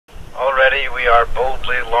Already we are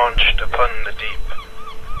boldly launched upon the deep,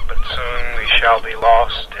 but soon we shall be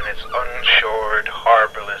lost in its unshored,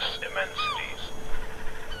 harborless immensities.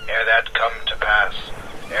 Ere that come to pass,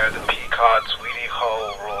 ere the Pequod's weedy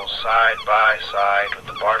hull rolls side by side with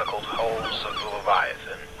the barnacled hulls of the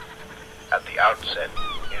Leviathan, at the outset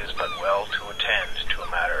it is but well to attend to a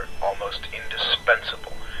matter almost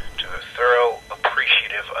indispensable to a thorough,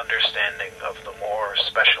 appreciative understanding of the more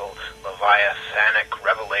special leviathanic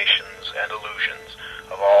revelations and illusions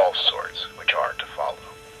of all sorts which are to follow.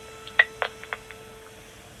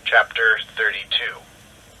 Chapter 32.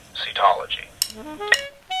 Cetology.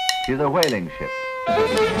 She's a whaling ship.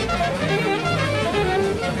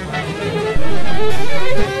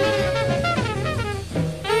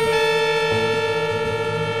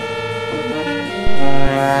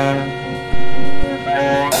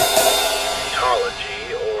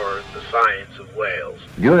 Cetology, or the science of whales.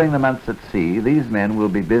 During the months at sea, these men will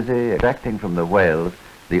be busy extracting from the whales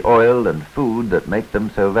the oil and food that make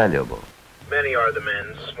them so valuable. Many are the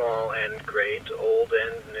men, small and great, old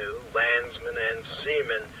and new, landsmen and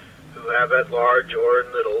seamen, who have at large or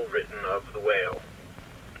in little written of the whale.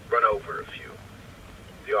 Run over a few.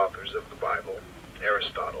 The authors of the Bible: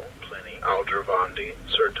 Aristotle, Pliny, Aldrovandi,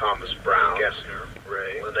 Sir Thomas Browne, Gesner,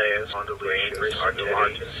 Ray, Linnaeus, Mondeletius,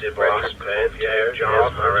 Artedi, Sibos, Pevere,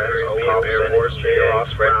 John Marais,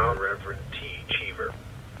 Brown, Reverend T. Cheever.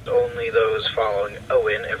 Only those following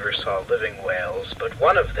Owen ever saw living whales, but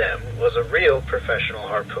one of them was a real professional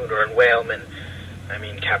harpooner and whaleman. I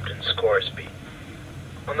mean Captain Scoresby.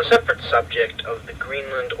 On the separate subject of the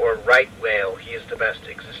Greenland or right whale, he is the best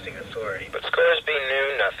existing authority. But Scoresby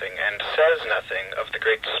knew nothing and says nothing of the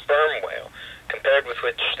great sperm whale, compared with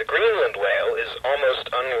which the Greenland whale is almost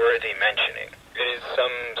unworthy mentioning. It is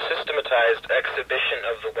some systematized exhibition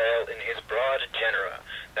of the whale in his broad genera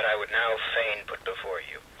that I would now fain put before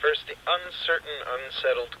you. First, the uncertain,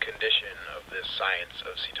 unsettled condition of this science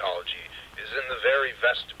of cetology is in the very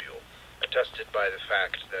vestibule, attested by the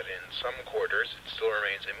fact that in some quarters it still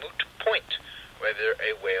remains a moot point whether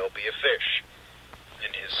a whale be a fish.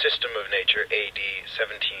 In his System of Nature, A.D.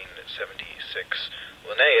 1776,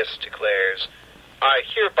 Linnaeus declares, "I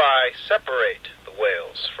hereby separate the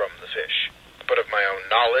whales from the fish." But of my own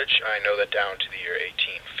knowledge, I know that down to the year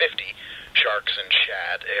 1850, sharks and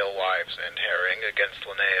shad, alewives and herring, against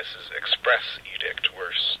Linnaeus's express edict,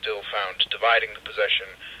 were still found dividing the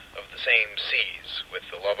possession of the same seas with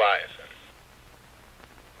the Leviathan.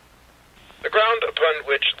 The ground upon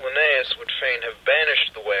which Linnaeus would fain have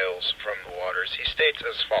banished the whales from the waters, he states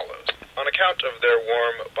as follows: on account of their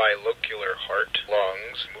warm bilocular heart,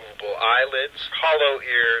 lungs, movable eyelids, hollow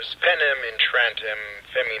ears, penem intrantem,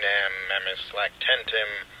 feminam mammis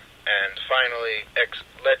lactentem, and finally, ex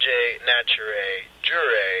lege naturae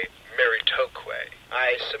jure meritoque.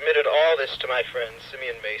 I submitted all this to my friends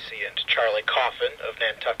Simeon Macy and Charlie Coffin of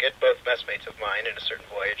Nantucket, both messmates of mine in a certain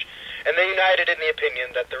voyage, and they united in the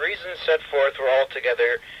opinion that the reasons set forth were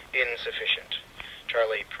altogether insufficient.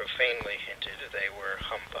 Charlie profanely hinted they were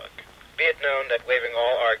humbug. Be it known that, waiving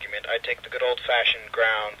all argument, I take the good old-fashioned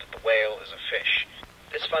ground that the whale is a fish.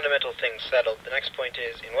 This fundamental thing settled, the next point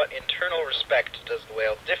is, in what internal respect does the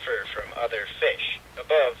whale differ from other fish?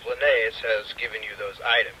 Above, Linnaeus has given you those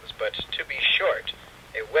items, but to be short,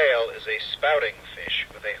 a whale is a spouting fish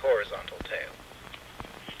with a horizontal tail.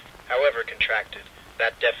 However contracted,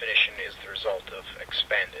 that definition is the result of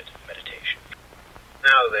expanded meditation.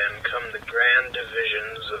 Now then come the grand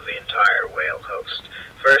divisions of the entire whale host.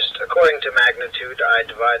 First, according to magnitude, I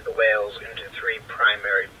divide the whales into three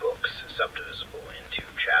primary books, subdivisible into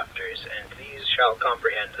chapters, and these shall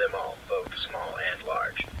comprehend them all, both small and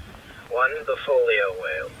large. 1. The folio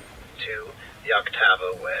whale. 2. The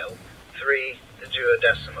octavo whale. 3. The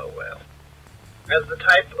duodecimo whale. As the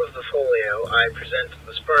type of the folio, I present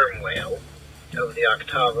the sperm whale, of the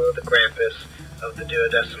octavo, the grampus, of the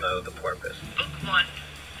duodecimo, the porpoise. Book 1.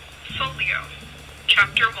 Folio.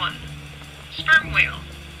 Chapter 1. Sperm whale.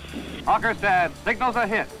 Hawkerstad, signals a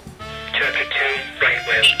hit. Chapter 2. Right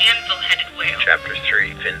whale. The anvil-headed whale. Chapter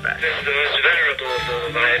 3. Finback. This is the most venerable of the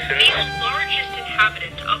leviathans. The largest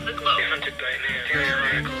inhabitant of the globe. Hunted by man,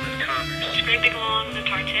 theoretical and commerce. Scraping along the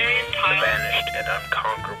Tartarian The tile. banished and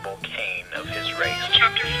unconquerable Cain of his race.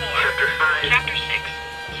 Chapter 4. Chapter 5. Chapter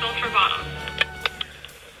 6. Sulphur bottom.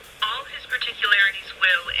 All his particularities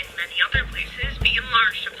will, in many other places, be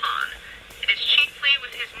enlarged upon. It is chiefly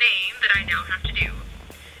with his name that I now have to do.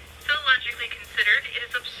 Philologically considered, it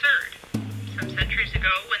is absurd. Some centuries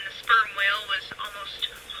ago, when the sperm whale was almost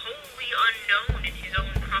wholly unknown in his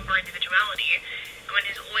own proper individuality, and when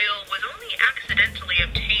his oil was only accidentally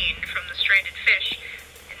obtained from the stranded fish,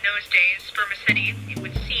 in those days spermaceti, it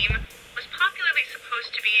would seem, was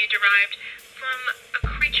derived from a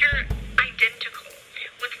creature identical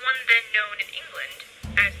with one then known in England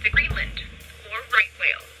as the Greenland, or right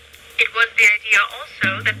whale. It was the idea also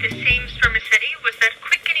that this same spermaceti was that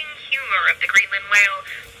quickening humor of the Greenland whale,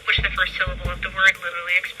 which the first syllable of the word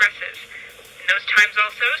literally expresses. In those times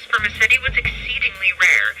also, spermaceti was exceedingly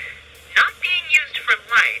rare, not being used for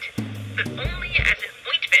light, but only as an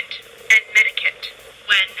ointment and medicament.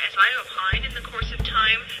 When, as I opine, in the course of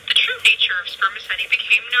time, the true nature of spermaceti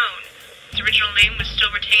became known. Its original name was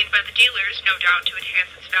still retained by the dealers, no doubt to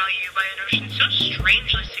enhance its value by a notion so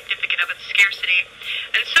strangely significant of its scarcity,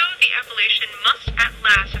 and so the appellation must at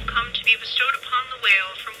last have come to be bestowed upon the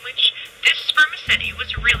whale from which this spermaceti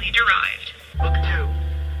was really derived. Book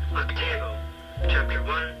 2, Octavo. Chapter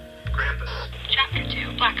 1, Grampus. Chapter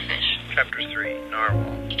 2, Blackfish. Chapter 3,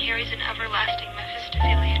 Narwhal. He carries an everlasting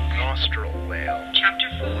Mephistophelian grin. Nostril whale. Chapter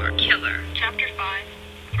 4, Killer. Chapter 5,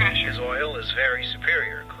 Thrasher. His oil is very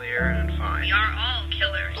superior, clear and fine. We are all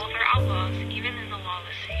killers. All are outlaws, even in the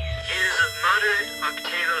lawless seas. It is of moderate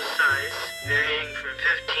octavo size, varying from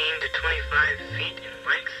 15 to 25 feet in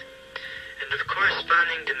length, and of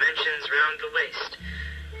corresponding dimensions round the waist.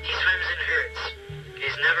 He swims in herds. He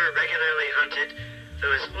is never regularly hunted,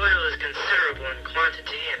 though his oil is considerable in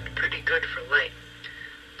quantity and pretty good for light.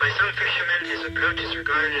 By some fishermen, his approach is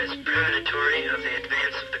regarded as premonitory of the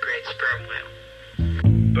advance of the great sperm whale.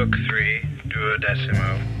 Book 3,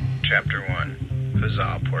 Duodecimo. Chapter 1,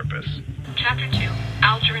 Huzzah Porpoise. Chapter 2,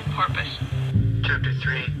 Algerine Porpoise. Chapter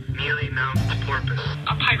 3, Mealy-mouthed porpoise.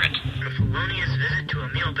 A pirate. A felonious visit to a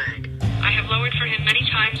meal bag. I have lowered for him many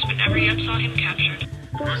times, but never yet saw him captured.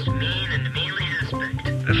 The most mean and mealy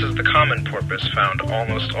aspect. This is the common porpoise found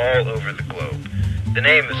almost all over the globe. The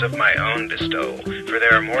name is of my own bestowal, for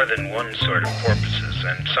there are more than one sort of porpoises,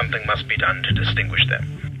 and something must be done to distinguish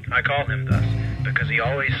them. I call him thus because he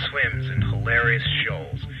always swims in hilarious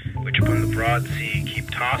shoals, which upon the broad sea keep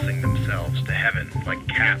tossing themselves to heaven like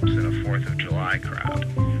caps in a 4th of July crowd.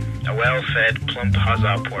 A well-fed, plump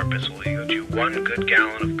Huzzah porpoise will yield you 1 good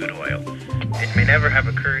gallon of good oil. It may never have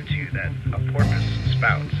occurred to you that a porpoise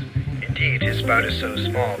spouts. Indeed, his spout is so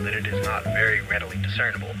small that it is not very readily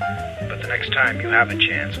discernible, but the next time you have a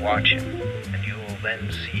chance, watch him, and you will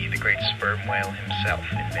then see the great sperm whale himself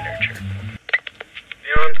in miniature.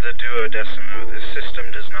 Beyond the duodecimo, this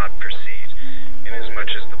system does not proceed,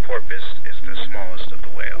 inasmuch as the porpoise is the smallest of the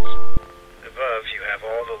whales. Above, you have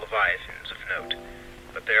all the leviathans of note,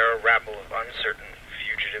 but they are a rabble of uncertain,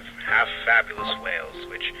 fugitive, half-fabulous whales,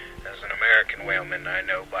 which, as an American whaleman, I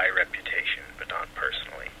know by reputation, but not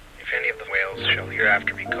personally. If any of the whales shall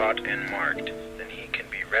hereafter be caught and marked, then he can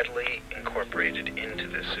be readily incorporated into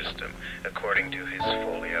this system, according to his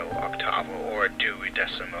folio, octavo, or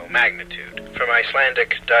duodecimo magnitude. From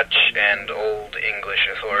Icelandic, Dutch, and Old English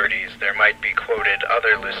authorities, there might be quoted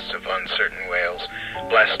other lists of uncertain whales,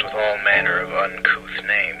 blessed with all manner of uncouth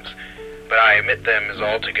names, but I admit them as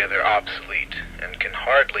altogether obsolete, and can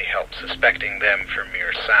hardly help suspecting them for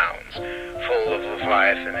mere sounds, full of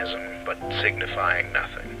leviathanism, but signifying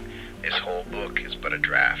nothing. This whole book is but a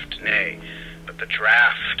draft, nay, but the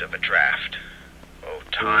draft of a draft. Oh,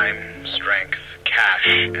 time, strength, cash,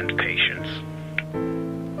 and patience.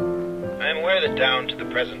 I am aware that down to the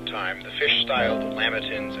present time, the fish-styled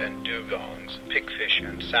lamatins and dugongs, pigfish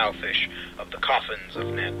and sowfish of the coffins of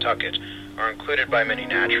Nantucket, are included by many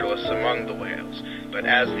naturalists among the whales, but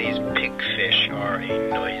as these pigfish are a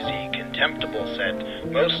noisy, contemptible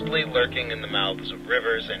set, mostly lurking in the mouths of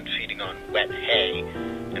rivers and feeding on wet hay,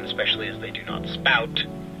 and especially as they do not spout,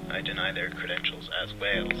 I deny their credentials as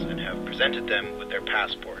whales, and have presented them with their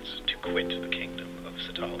passports to quit the kingdom of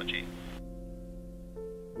Cetology.